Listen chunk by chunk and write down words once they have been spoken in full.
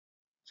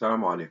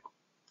Assalamu alaikum.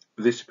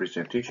 This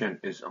presentation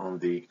is on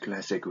the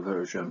classic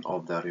version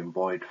of the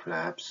rhomboid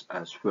flaps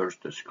as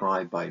first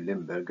described by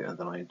Limberg in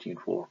the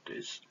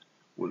 1940s.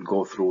 We'll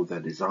go through the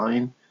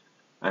design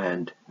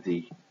and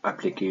the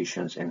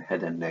applications in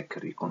head and neck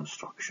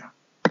reconstruction.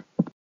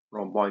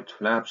 Rhomboid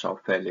flaps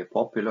are fairly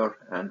popular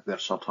and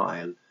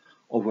versatile.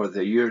 Over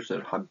the years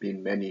there have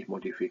been many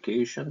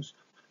modifications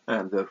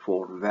and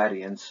therefore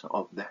variants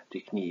of the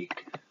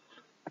technique.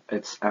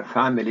 It's a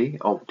family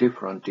of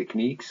different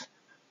techniques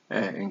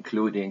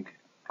including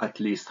at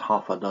least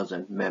half a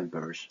dozen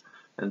members.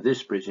 In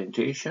this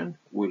presentation,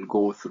 we'll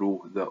go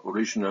through the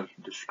original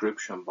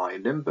description by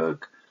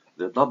Limberg,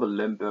 the double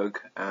Limberg,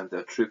 and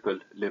the triple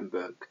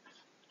Limberg.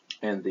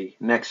 In the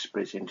next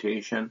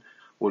presentation,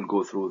 we'll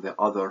go through the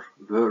other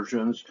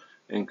versions,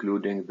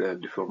 including the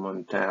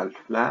deformental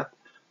flap,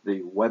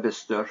 the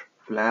Webster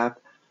flap,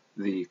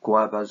 the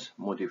Quabas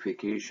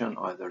modification,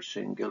 either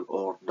single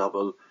or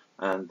double,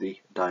 and the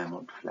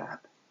diamond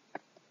flap.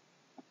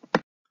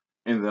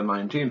 In the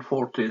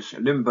 1940s,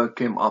 Limberg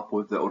came up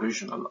with the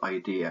original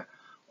idea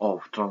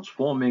of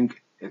transforming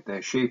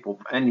the shape of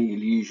any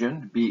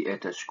lesion, be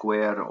it a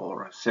square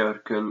or a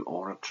circle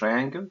or a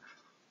triangle,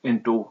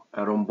 into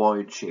a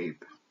rhomboid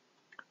shape.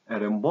 A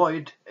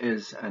rhomboid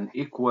is an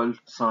equal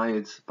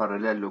sides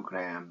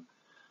parallelogram.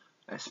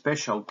 A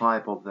special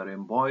type of the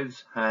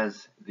rhomboids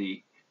has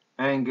the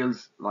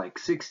angles like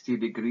 60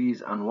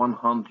 degrees and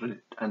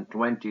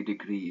 120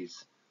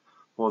 degrees.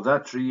 For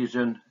that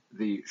reason,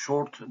 the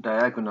short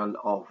diagonal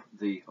of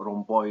the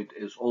rhomboid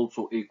is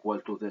also equal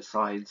to the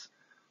sides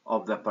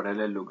of the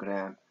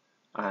parallelogram,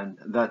 and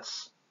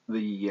that's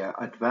the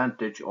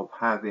advantage of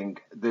having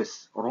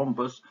this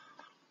rhombus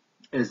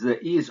is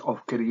the ease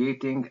of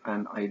creating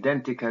an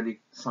identically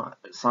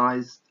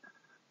sized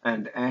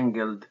and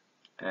angled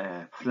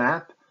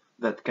flap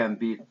that can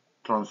be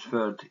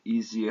transferred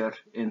easier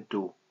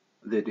into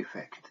the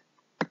defect.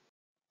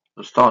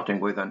 So starting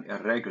with an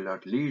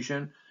irregular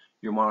lesion,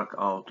 you mark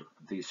out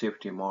the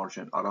safety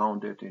margin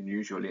around it and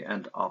usually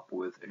end up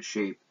with a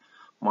shape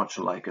much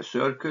like a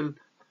circle,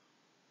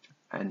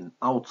 and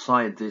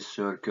outside this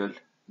circle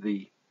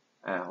the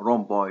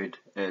rhomboid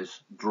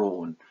is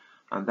drawn,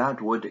 and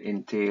that would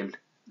entail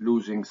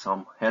losing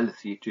some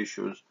healthy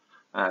tissues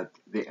at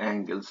the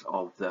angles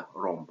of the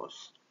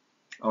rhombus.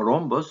 A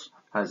rhombus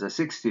has a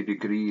 60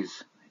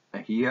 degrees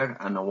here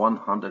and a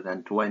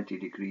 120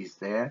 degrees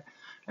there,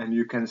 and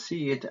you can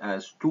see it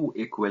as two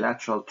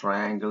equilateral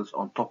triangles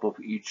on top of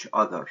each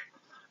other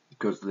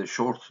because the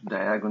short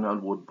diagonal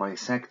would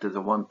bisect the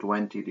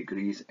 120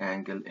 degrees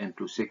angle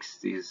into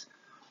 60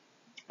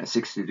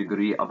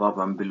 degree above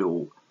and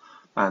below,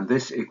 and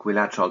this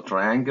equilateral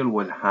triangle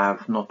will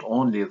have not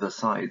only the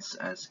sides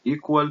as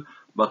equal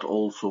but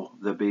also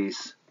the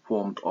base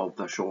formed of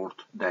the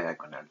short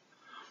diagonal.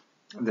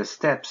 The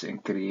steps in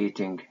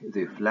creating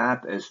the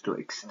flap is to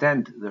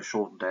extend the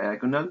short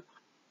diagonal,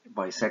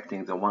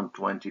 bisecting the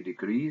 120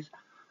 degrees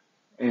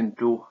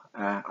into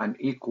an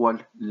equal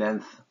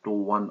length to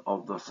one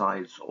of the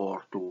sides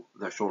or to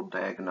the short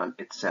diagonal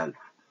itself,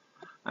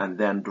 and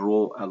then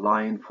draw a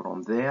line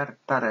from there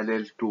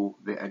parallel to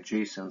the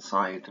adjacent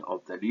side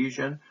of the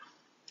lesion,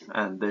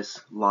 and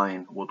this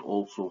line would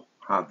also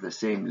have the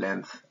same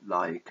length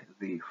like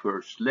the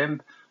first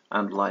limb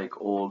and like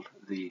all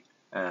the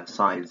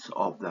sides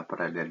of the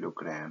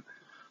parallelogram.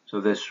 So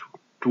these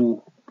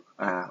two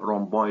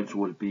rhomboids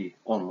will be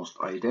almost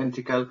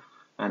identical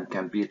and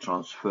can be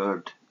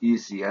transferred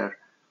easier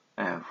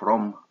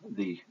from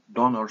the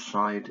donor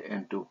side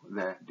into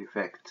the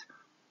defect.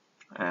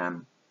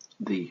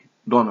 The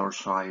donor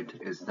side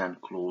is then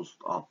closed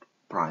up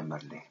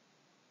primarily.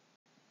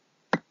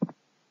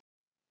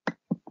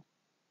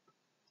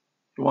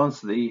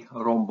 Once the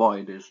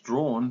rhomboid is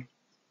drawn,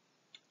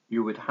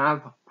 you would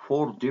have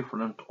four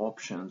different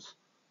options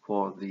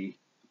for the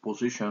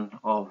position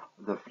of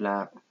the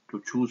flap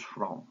to choose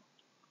from.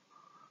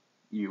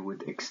 You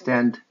would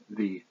extend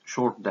the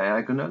short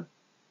diagonal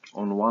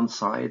on one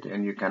side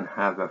and you can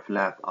have a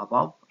flap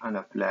above and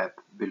a flap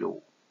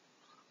below.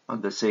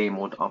 And the same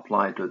would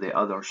apply to the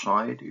other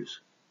side. You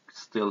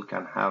still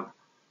can have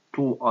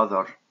two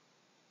other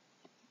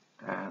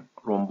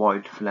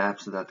rhomboid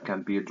flaps that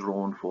can be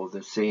drawn for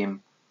the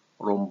same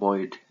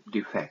rhomboid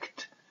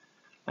defect.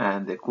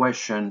 And the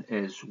question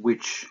is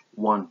which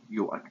one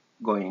you are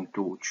going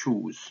to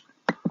choose,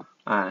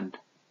 and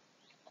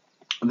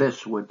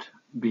this would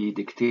be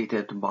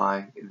dictated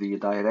by the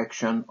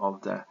direction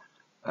of the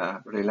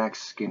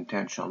relaxed skin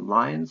tension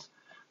lines.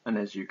 And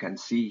as you can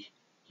see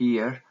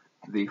here,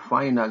 the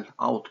final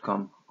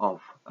outcome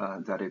of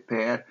the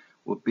repair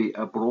would be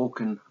a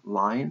broken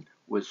line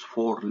with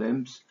four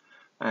limbs,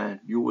 and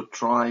you would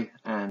try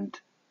and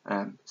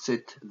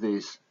sit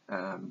these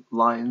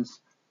lines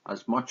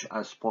as much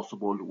as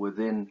possible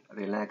within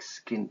relaxed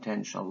skin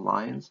tension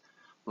lines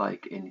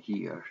like in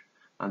here,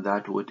 and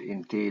that would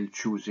entail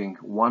choosing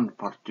one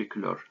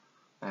particular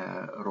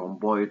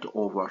rhomboid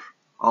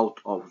out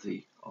of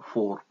the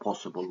four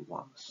possible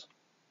ones.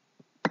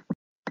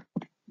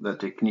 The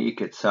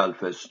technique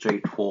itself is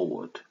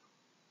straightforward.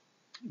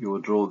 you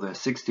draw the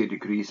 60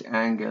 degrees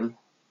angle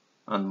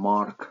and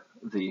mark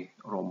the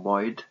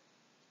rhomboid.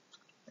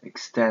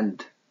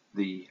 Extend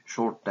the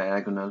short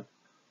diagonal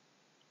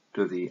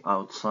to the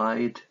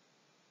outside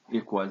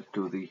equal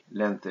to the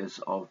lengths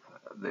of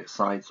the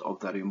sides of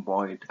the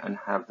rhomboid and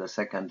have the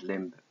second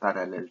limb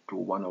parallel to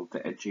one of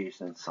the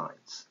adjacent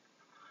sides.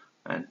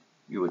 And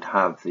you would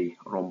have the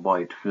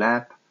rhomboid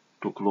flap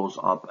to close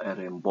up a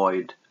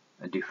rhomboid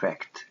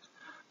defect.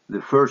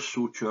 The first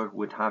suture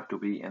would have to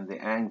be in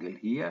the angle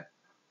here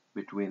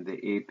between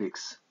the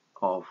apex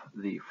of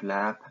the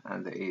flap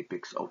and the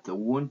apex of the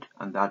wound,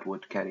 and that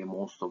would carry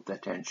most of the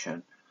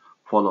tension,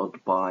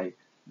 followed by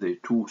the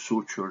two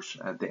sutures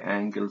at the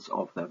angles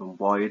of the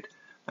rhomboid,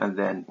 and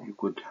then you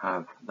could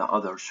have the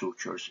other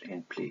sutures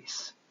in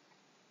place.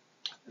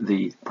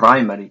 The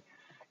primary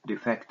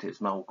defect is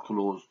now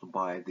closed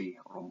by the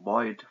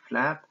rhomboid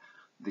flap.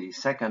 The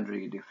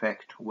secondary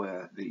defect,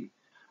 where the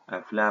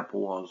flap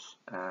was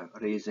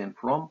raising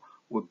from,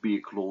 would be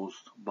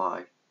closed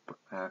by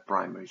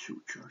primary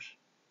sutures.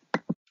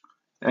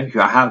 If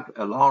you have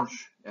a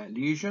large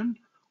lesion,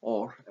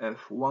 or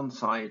if one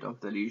side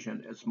of the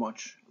lesion is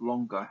much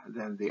longer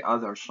than the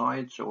other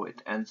side, so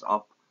it ends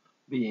up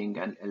being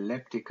an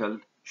elliptical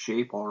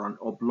shape or an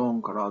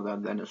oblong rather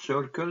than a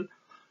circle,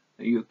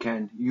 you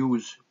can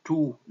use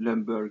two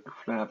Limberg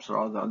flaps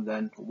rather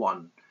than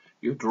one.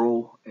 You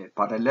draw a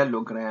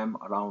parallelogram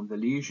around the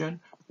lesion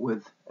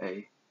with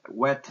a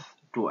width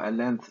to a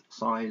length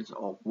size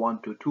of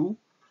 1 to 2,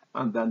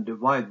 and then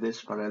divide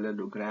this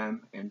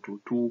parallelogram into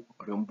two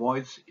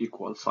rhomboids,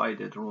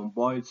 equal-sided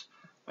rhomboids,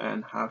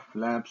 and have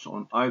flaps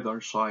on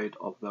either side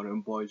of the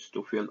rhomboids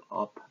to fill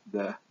up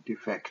the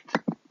defect.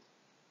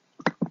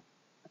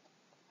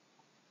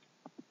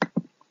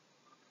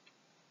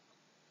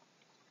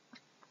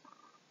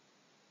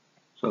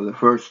 So the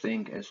first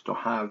thing is to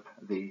have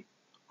the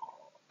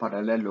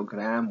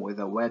parallelogram with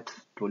a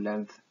width to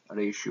length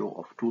ratio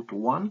of 2 to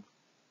 1.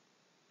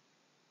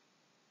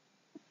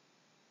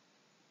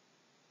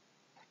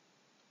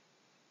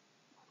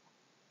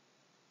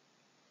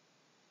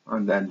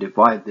 And then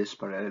divide this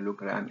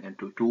parallelogram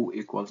into two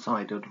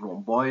equal-sided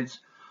rhomboids.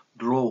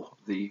 Draw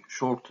the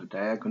short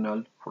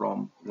diagonal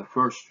from the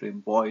first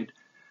rhomboid.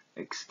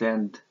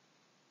 Extend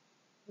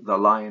the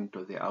line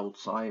to the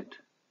outside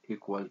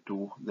equal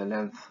to the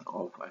length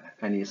of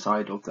any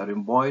side of the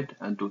rhomboid,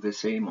 and do the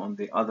same on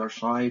the other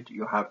side.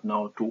 You have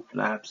now two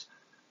flaps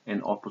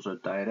in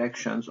opposite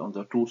directions on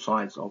the two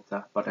sides of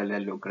the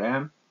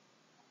parallelogram.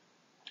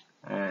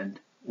 And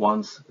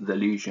once the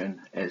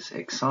lesion is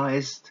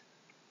excised,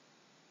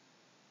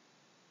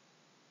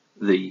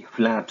 the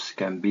flaps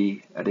can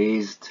be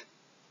raised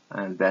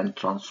and then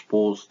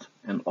transposed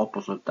in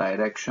opposite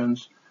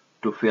directions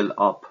to fill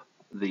up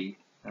the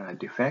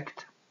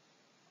defect.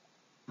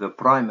 The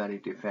primary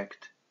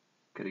defect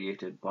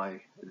created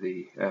by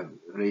the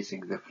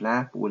raising the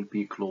flap will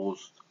be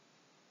closed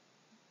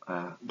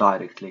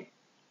directly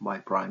by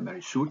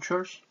primary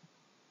sutures,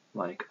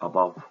 like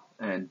above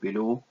and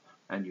below,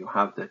 and you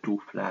have the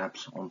two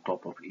flaps on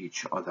top of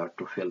each other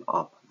to fill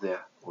up the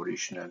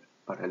original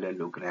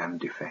parallelogram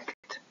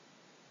defect.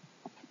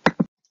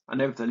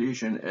 And if the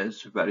lesion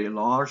is very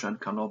large and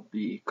cannot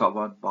be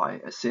covered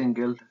by a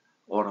single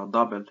or a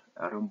double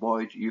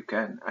rhomboid, you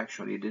can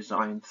actually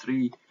design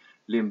 3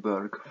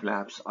 Limberg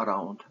flaps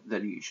around the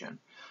lesion.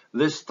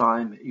 This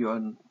time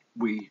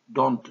we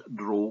don't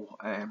draw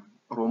a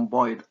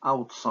rhomboid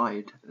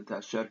outside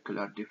the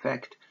circular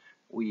defect.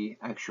 We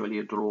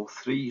actually draw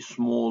 3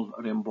 small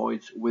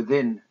rhomboids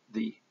within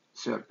the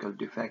circle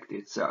defect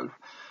itself,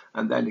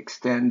 and then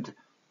extend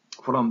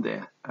from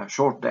the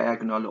short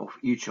diagonal of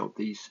each of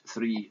these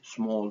 3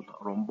 small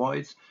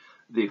rhomboids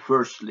the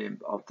first limb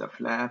of the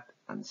flap,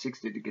 and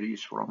 60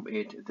 degrees from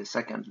it the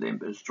second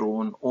limb is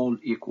drawn, all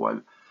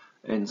equal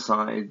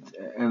inside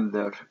in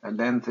their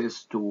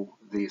lengths to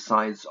the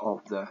sides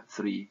of the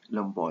 3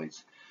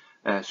 rhomboids.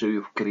 So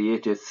you've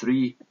created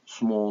 3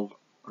 small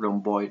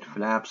rhomboid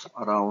flaps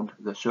around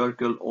the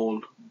circle,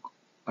 all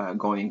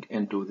going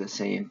into the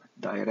same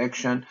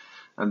direction,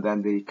 and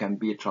then they can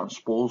be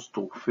transposed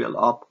to fill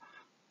up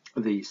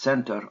the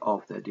center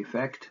of the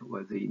defect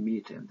where they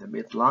meet in the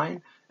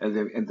midline,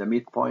 in the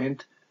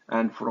midpoint,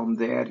 and from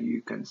there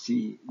you can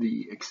see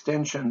the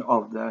extension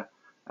of the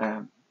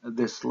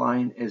this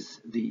line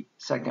is the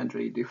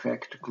secondary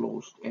defect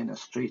closed in a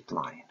straight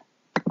line.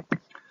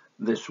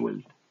 This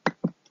will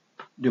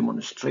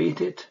demonstrate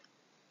it.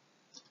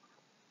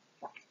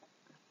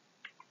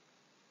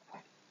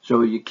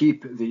 So you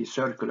keep the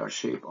circular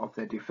shape of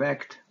the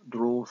defect,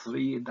 draw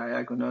 3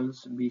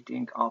 diagonals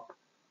meeting up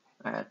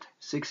at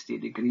 60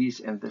 degrees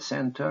in the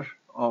center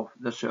of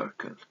the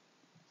circle,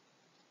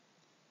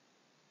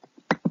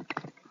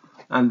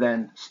 and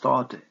then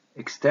start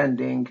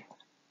extending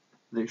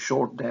the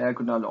short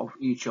diagonal of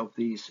each of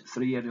these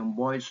 3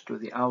 rhomboids to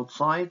the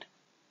outside,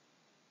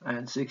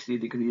 and 60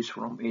 degrees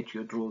from it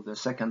you draw the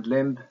second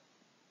limb.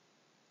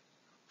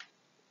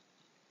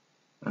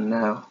 And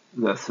now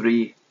the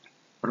 3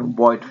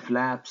 rhomboid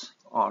flaps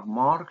are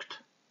marked.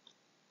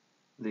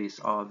 These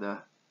are the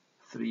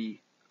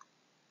 3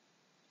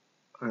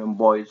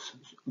 rhomboids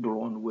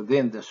drawn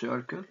within the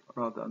circle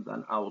rather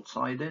than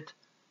outside it.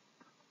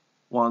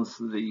 Once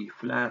the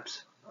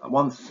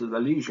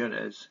lesion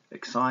is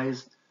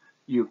excised,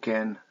 you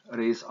can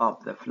raise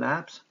up the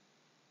flaps.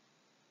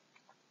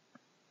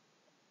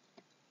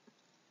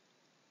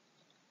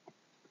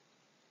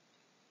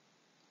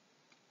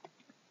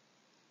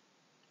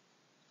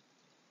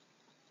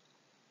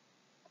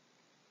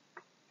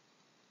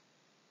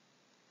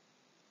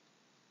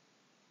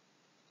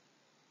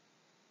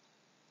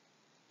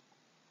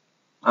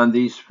 And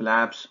these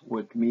flaps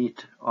would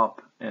meet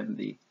up in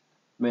the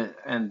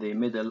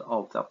middle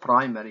of the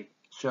primary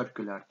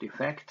circular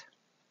defect.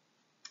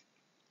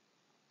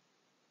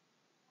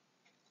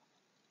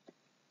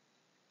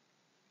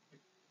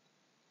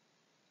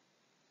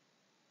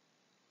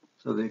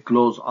 So they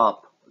close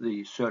up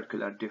the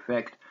circular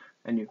defect,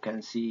 and you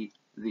can see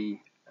the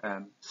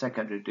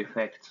secondary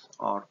defects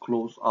are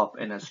closed up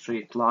in a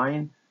straight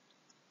line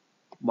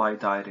by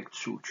direct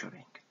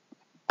suturing.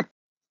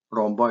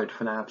 Rhomboid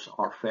flaps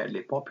are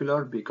fairly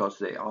popular because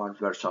they are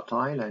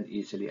versatile and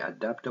easily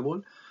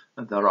adaptable.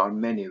 And there are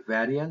many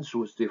variants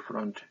with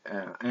different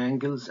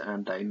angles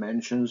and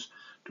dimensions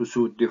to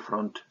suit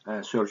different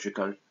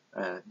surgical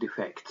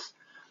defects.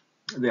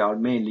 They are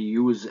mainly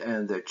used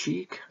in the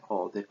cheek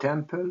or the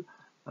temple,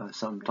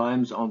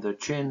 sometimes on the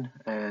chin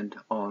and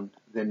on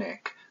the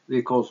neck.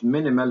 They cause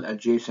minimal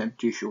adjacent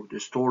tissue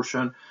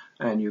distortion,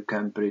 and you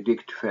can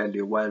predict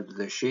fairly well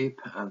the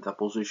shape and the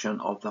position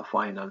of the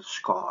final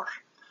scar.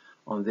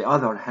 On the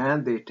other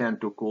hand, they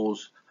tend to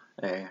cause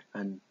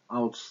an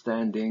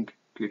outstanding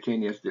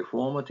cutaneous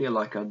deformity,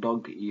 like a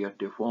dog ear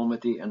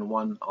deformity in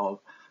one of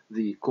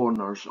the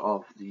corners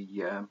of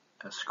the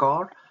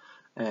scar.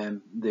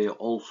 And they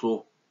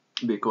also,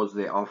 because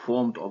they are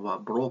formed of a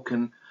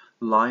broken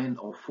line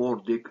of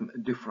 4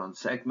 different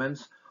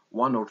segments,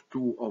 1 or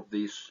 2 of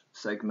these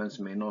segments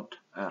may not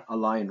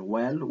align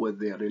well with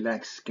the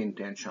relaxed skin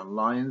tension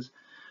lines.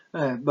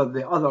 But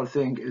the other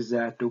thing is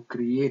that to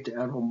create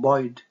a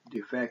rhomboid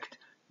defect,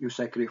 you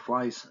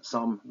sacrifice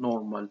some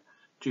normal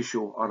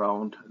tissue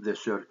around the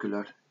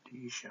circular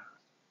lesion.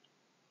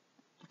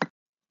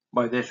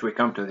 By this, we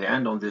come to the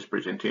end of this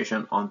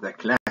presentation on the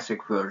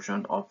classic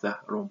version of the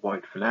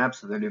rhomboid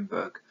flaps, the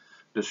Limberg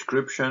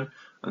description.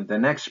 And the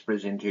next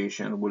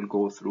presentation will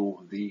go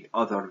through the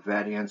other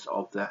variants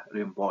of the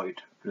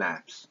rhomboid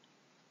flaps.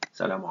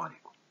 Salam alaikum.